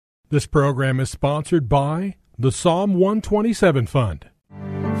This program is sponsored by the Psalm 127 Fund.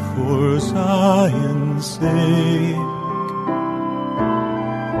 For Zion's sake,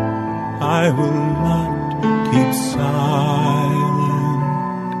 I will not keep silent.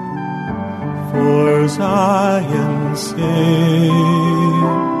 For Zion's sake,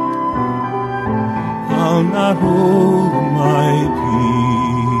 I'll not hold my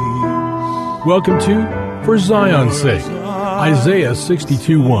peace. Welcome to For Zion's Sake. Isaiah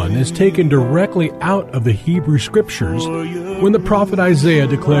 62:1 is taken directly out of the Hebrew Scriptures when the prophet Isaiah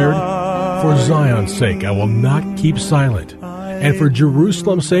declared, "For Zion's sake I will not keep silent, and for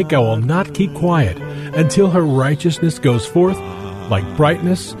Jerusalem's sake I will not keep quiet, until her righteousness goes forth like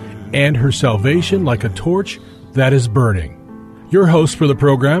brightness, and her salvation like a torch that is burning." Your hosts for the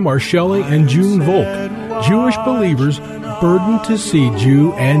program are Shelley and June Volk, Jewish believers burdened to see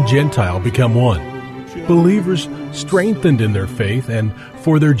Jew and Gentile become one. Believers strengthened in their faith, and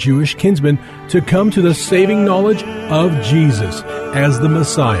for their Jewish kinsmen to come to the saving knowledge of Jesus as the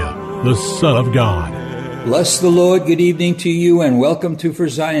Messiah, the Son of God. Bless the Lord. Good evening to you, and welcome to For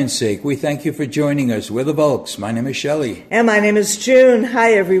Zion's Sake. We thank you for joining us. We're the Volks. My name is Shelley. And my name is June.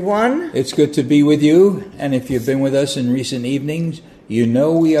 Hi, everyone. It's good to be with you, and if you've been with us in recent evenings, you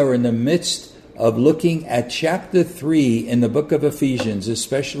know we are in the midst of looking at chapter 3 in the book of Ephesians,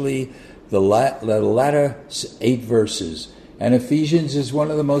 especially the latter 8 verses. And Ephesians is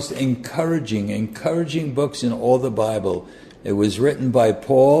one of the most encouraging books in all the Bible. It was written by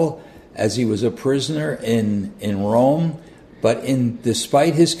Paul as he was a prisoner in Rome, but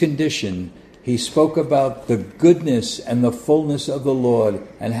despite his condition, he spoke about the goodness and the fullness of the Lord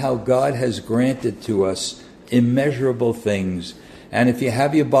and how God has granted to us immeasurable things. And if you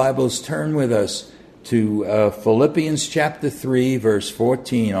have your Bibles, turn with us to Philippians chapter 3, verse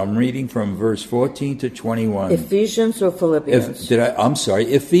 14. I'm reading from verse 14 to 21. Ephesians or Philippians? I'm sorry,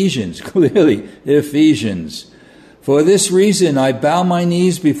 Ephesians, clearly, Ephesians. "For this reason I bow my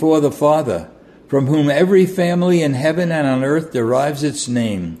knees before the Father, from whom every family in heaven and on earth derives its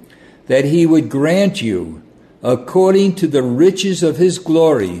name, that he would grant you, according to the riches of his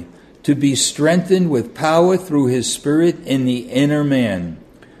glory, to be strengthened with power through his Spirit in the inner man,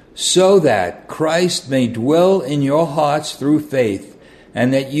 so that Christ may dwell in your hearts through faith,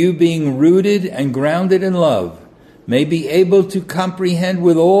 and that you, being rooted and grounded in love, may be able to comprehend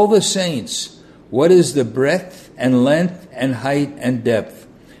with all the saints what is the breadth and length and height and depth,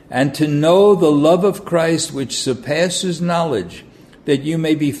 and to know the love of Christ which surpasses knowledge, that you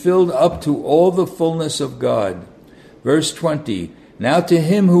may be filled up to all the fullness of God." Verse 20, "Now to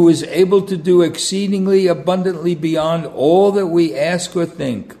him who is able to do exceedingly abundantly beyond all that we ask or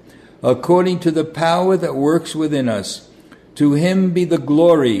think, according to the power that works within us, to him be the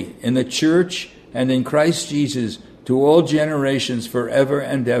glory in the church and in Christ Jesus to all generations forever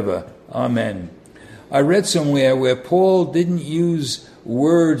and ever. Amen." I read somewhere where Paul didn't use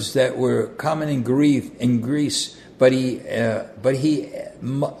words that were common in Greece, but he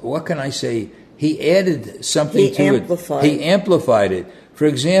what can I say? He added something to it. He amplified it. For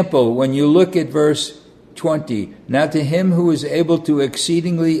example, when you look at verse 20, "Now to him who is able to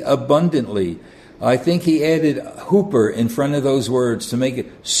exceedingly abundantly," I think he added hooper in front of those words to make it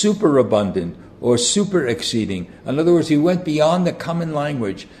superabundant or super exceeding. In other words, he went beyond the common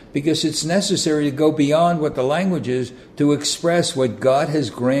language because it's necessary to go beyond what the language is to express what God has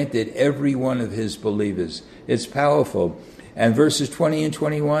granted every one of his believers. It's powerful. And verses 20 and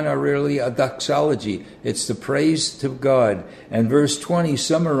 21 are really a doxology. It's the praise to God. And verse 20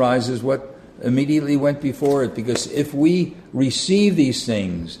 summarizes what immediately went before it, because if we receive these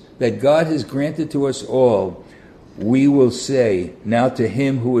things that God has granted to us all, we will say, "Now to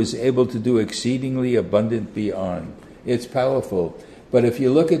him who is able to do exceedingly abundant beyond." It's powerful. But if you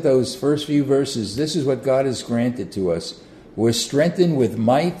look at those first few verses, this is what God has granted to us. We're strengthened with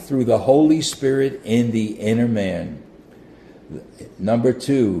might through the Holy Spirit in the inner man. Number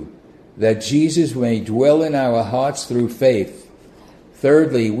 2, that Jesus may dwell in our hearts through faith.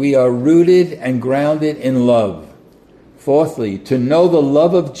 Thirdly, we are rooted and grounded in love. Fourthly, to know the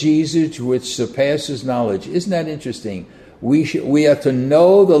love of Jesus which surpasses knowledge. Isn't that interesting? We are to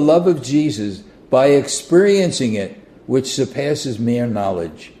know the love of Jesus by experiencing it, which surpasses mere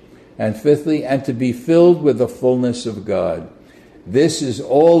knowledge. And fifthly, and to be filled with the fullness of God. This is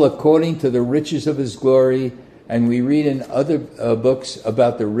all according to the riches of his glory. And we read in other books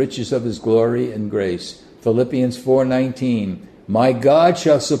about the riches of his glory and grace. Philippians 4:19, "My God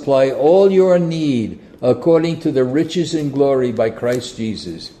shall supply all your need according to the riches and glory by Christ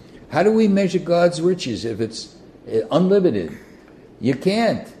Jesus." How do we measure God's riches if it's unlimited? You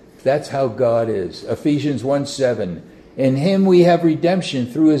can't. That's how God is. Ephesians 1:7, In him we have redemption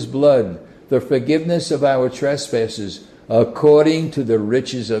through his blood, the forgiveness of our trespasses, according to the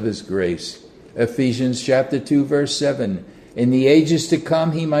riches of his grace. Ephesians chapter 2, verse 7. In the ages to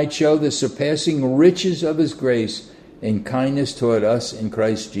come he might show the surpassing riches of his grace in kindness toward us in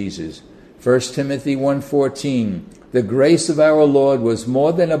Christ Jesus. 1 Timothy 1:14. The grace of our Lord was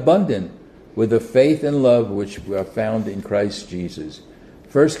more than abundant with the faith and love which are found in Christ Jesus.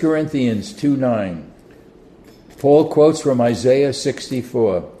 1 Corinthians 2:9. Paul quotes from Isaiah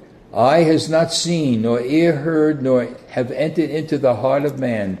 64. Eye has not seen, nor ear heard, nor have entered into the heart of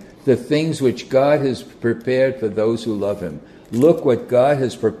man the things which God has prepared for those who love him. Look what God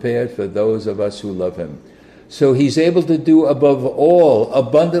has prepared for those of us who love him. So he's able to do above all,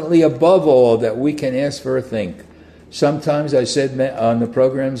 abundantly above all that we can ask for or think. Sometimes I said on the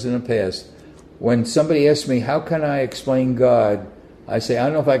programs in the past, when somebody asks me, how can I explain God? I say, I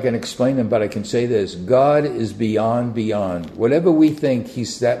don't know if I can explain him, but I can say this. God is beyond. Whatever we think,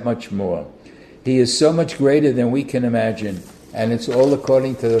 he's that much more. He is so much greater than we can imagine, and it's all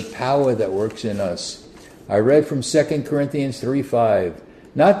according to the power that works in us. I read from 2 Corinthians 3:5.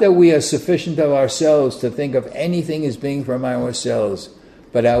 Not that we are sufficient of ourselves to think of anything as being from ourselves,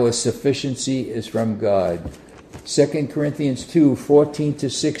 but our sufficiency is from God. 2 Corinthians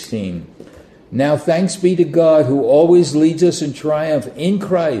 2:14-16. Now thanks be to God who always leads us in triumph in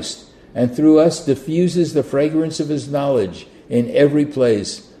Christ, and through us diffuses the fragrance of his knowledge in every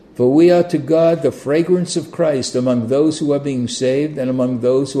place. For we are to God the fragrance of Christ among those who are being saved and among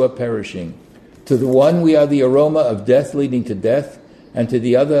those who are perishing. To the one we are the aroma of death leading to death, and to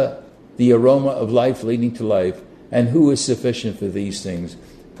the other the aroma of life leading to life. And who is sufficient for these things?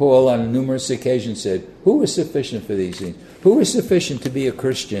 Paul on numerous occasions said, who is sufficient for these things? Who is sufficient to be a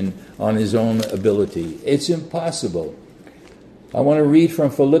Christian on his own ability? It's impossible. I want to read from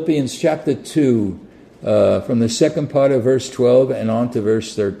Philippians chapter 2, from the second part of verse 12 and on to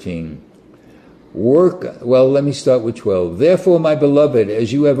verse 13. Let me start with 12. Therefore, my beloved,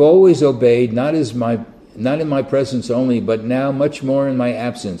 as you have always obeyed, not in my presence only, but now much more in my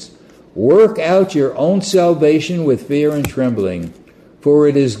absence, work out your own salvation with fear and trembling. For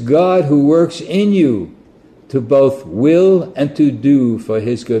it is God who works in you to both will and to do for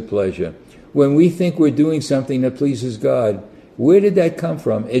his good pleasure. When we think we're doing something that pleases God, where did that come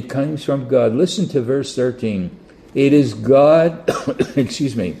from? It comes from God. Listen to verse 13. It is God,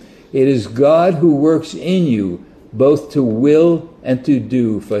 it is God who works in you both to will and to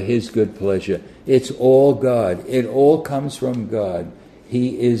do for his good pleasure. It's all God. It all comes from God.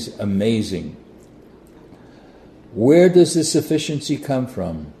 He is amazing. Where does the sufficiency come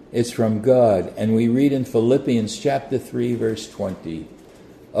from? It's from God. And we read in Philippians chapter 3, verse 20.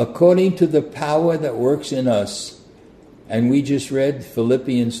 According to the power that works in us, and we just read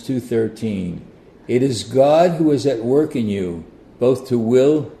Philippians 2:13. It is God who is at work in you, both to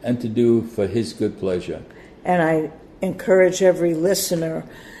will and to do for his good pleasure. And I encourage every listener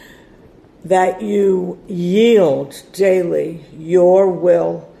that you yield daily your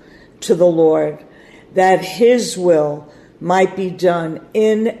will to the Lord, that his will might be done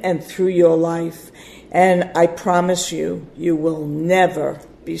in and through your life. And I promise you, you will never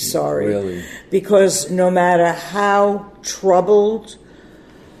be sorry. Really? Because no matter how troubled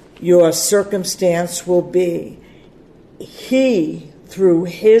your circumstance will be, he, through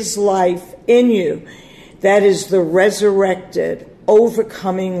his life in you, that is the resurrected,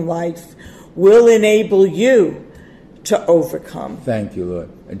 overcoming life, will enable you to overcome. Thank you, Lord.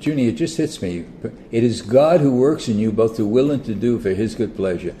 And Junie, it just hits me. It is God who works in you both to will and to do for his good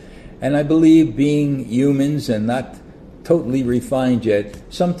pleasure. And I believe, being humans and not totally refined yet,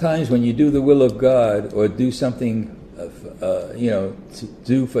 sometimes when you do the will of God or do something, to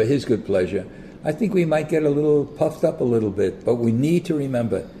do for his good pleasure, I think we might get a little puffed up a little bit. But we need to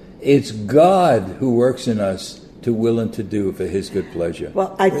remember, it's God who works in us to will and to do for his good pleasure.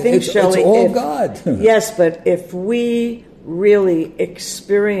 Well, I think, Shelley, it's all God. Yes, but if we really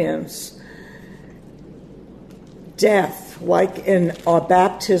experience death, like in our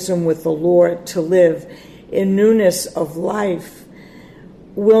baptism with the Lord, to live in newness of life,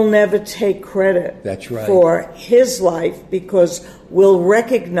 we'll never take credit That's right. for his life, because we'll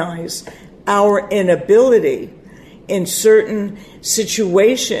recognize our inability in certain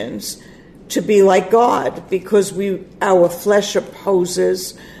situations to be like God, because our flesh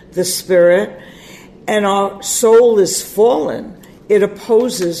opposes the spirit, and our soul is fallen. It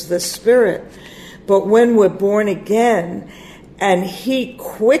opposes the spirit. But when we're born again and he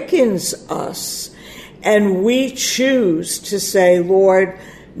quickens us, and we choose to say, Lord,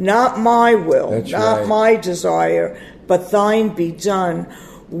 not my will, That's not right. my desire, but thine be done,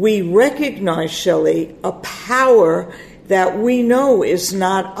 we recognize, Shelley, a power that we know is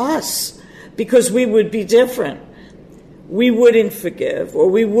not us, because we would be different. We wouldn't forgive, or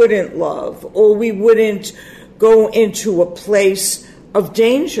we wouldn't love, or we wouldn't go into a place of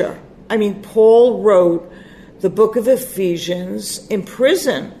danger. I mean, Paul wrote the book of Ephesians in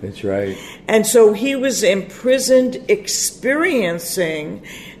prison. That's right. And so he was imprisoned, experiencing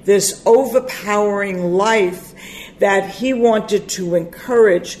this overpowering life that he wanted to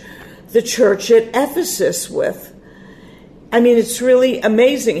encourage the church at Ephesus with. I mean, it's really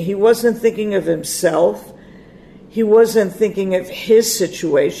amazing. He wasn't thinking of himself. He wasn't thinking of his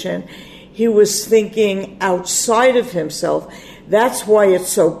situation. He was thinking outside of himself. That's why it's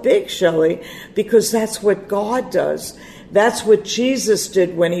so big, Shelley, because that's what God does. That's what Jesus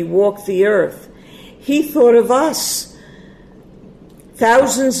did when he walked the earth. He thought of us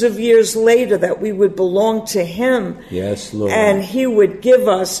thousands of years later, that we would belong to him. Yes, Lord. And he would give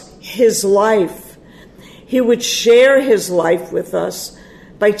us his life. He would share his life with us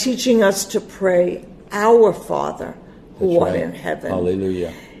by teaching us to pray, Our Father, who art in heaven.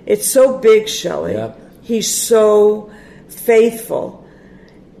 Hallelujah. It's so big, Shelley. Yep. He's so faithful.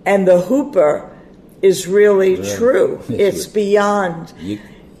 And the Hooper is really true. It's beyond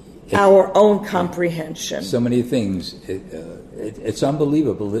our own comprehension. So many things. It's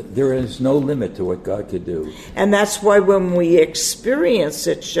unbelievable. There is no limit to what God could do. And that's why when we experience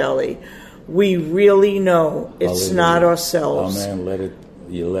it, Shelley, we really know it's Hallelujah. not ourselves. Amen.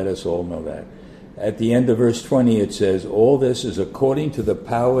 Let us all know that. At the end of verse 20, it says, all this is according to the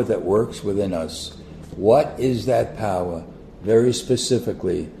power that works within us. What is that power? Very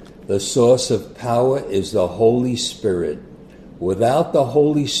specifically, the source of power is the Holy Spirit. Without the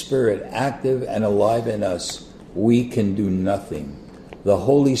Holy Spirit active and alive in us, we can do nothing. The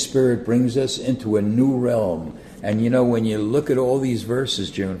Holy Spirit brings us into a new realm. And you know, when you look at all these verses,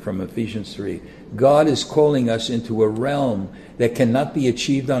 June, from Ephesians 3, God is calling us into a realm that cannot be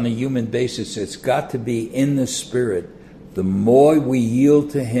achieved on a human basis. It's got to be in the Spirit. The more we yield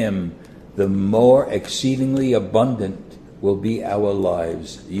to him, the more exceedingly abundant will be our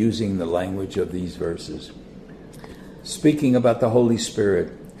lives, using the language of these verses. Speaking about the Holy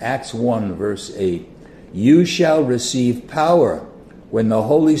Spirit, Acts 1, verse 8, you shall receive power when the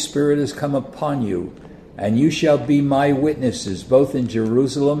Holy Spirit has come upon you, and you shall be my witnesses, both in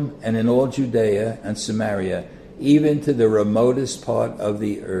Jerusalem and in all Judea and Samaria, even to the remotest part of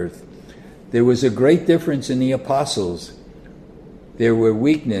the earth. There was a great difference in the apostles. There were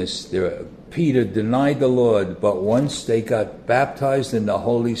weakness. Peter denied the Lord, but once they got baptized in the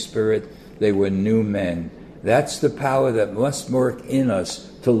Holy Spirit, they were new men. That's the power that must work in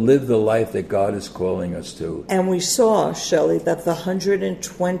us to live the life that God is calling us to. And we saw, Shelley, that the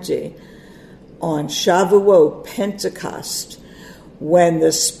 120 on Shavuot, Pentecost, when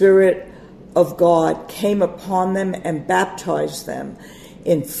the Spirit of God came upon them and baptized them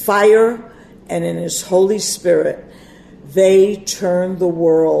in fire and in his Holy Spirit, they turned the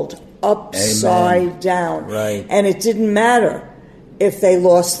world upside down. Right. And it didn't matter if they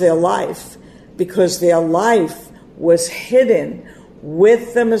lost their life, because their life was hidden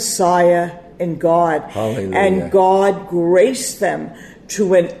with the Messiah in God. Hallelujah. And God graced them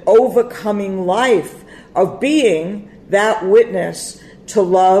to an overcoming life of being that witness to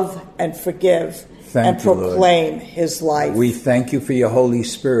love and forgive and proclaim his life. We thank you for your Holy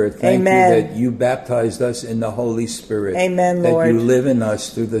Spirit. Thank Amen. you that you baptized us in the Holy Spirit. Amen, Lord. That you live in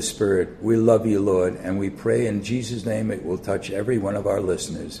us through the Spirit. We love you, Lord, and we pray in Jesus' name it will touch every one of our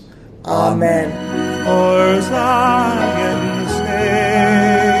listeners. Amen. For Zion's sake.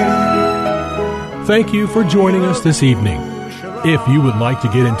 Thank you for joining us this evening. If you would like to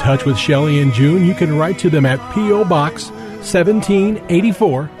get in touch with Shelley and June, you can write to them at P.O. Box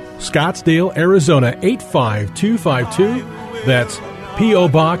 1784, Scottsdale, Arizona 85252. That's P.O.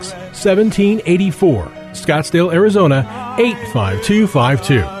 Box 1784, Scottsdale, Arizona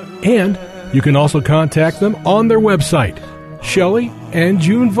 85252. And you can also contact them on their website,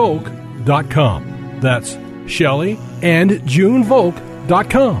 ShelleyandJuneVolk.com. That's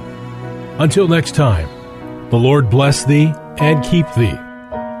ShelleyandJuneVolk.com. Until next time, the Lord bless thee and keep thee.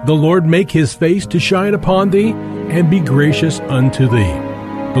 The Lord make his face to shine upon thee and be gracious unto thee.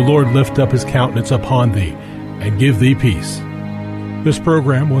 The Lord lift up his countenance upon thee and give thee peace. This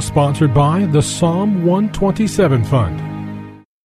program was sponsored by the Psalm 127 Fund.